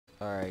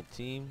Alright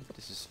team,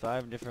 this is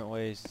 5 different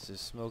ways to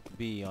smoke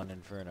B on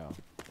Inferno.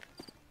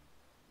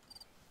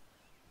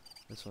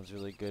 This one's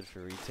really good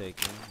for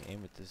retaking. Aim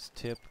at this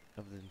tip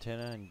of the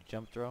antenna and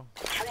jump throw.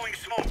 Throwing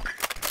smoke.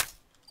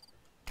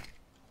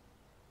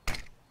 If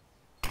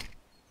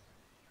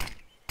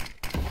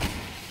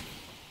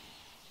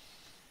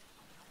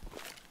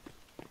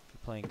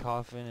you're playing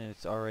coffin and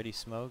it's already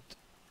smoked,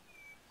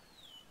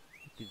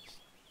 you could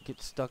get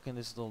stuck in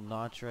this little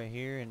notch right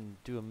here and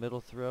do a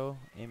middle throw,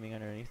 aiming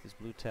underneath this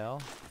blue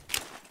towel.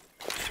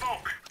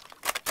 Smoke.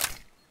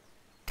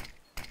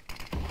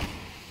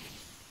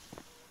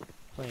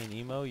 Playing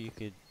emo, you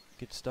could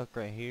get stuck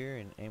right here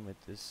and aim at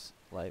this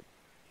light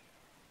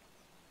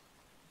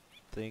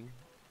thing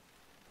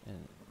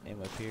and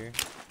aim up here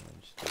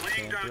and just do a Laying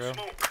stand down throw.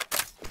 smoke.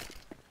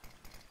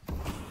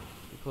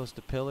 If you're close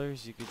to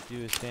pillars, you could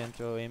do a stand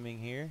throw aiming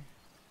here.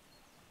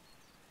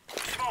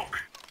 Smoke.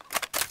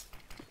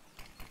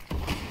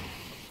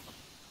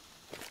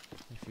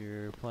 If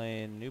you're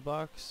playing new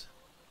box,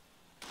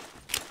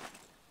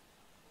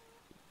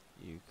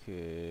 you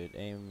could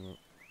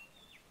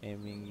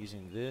aiming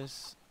using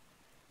this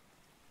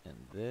and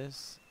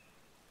this.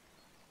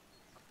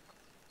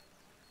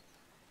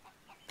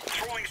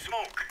 Throwing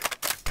smoke.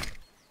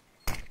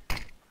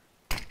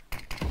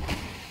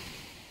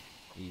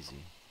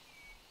 Easy.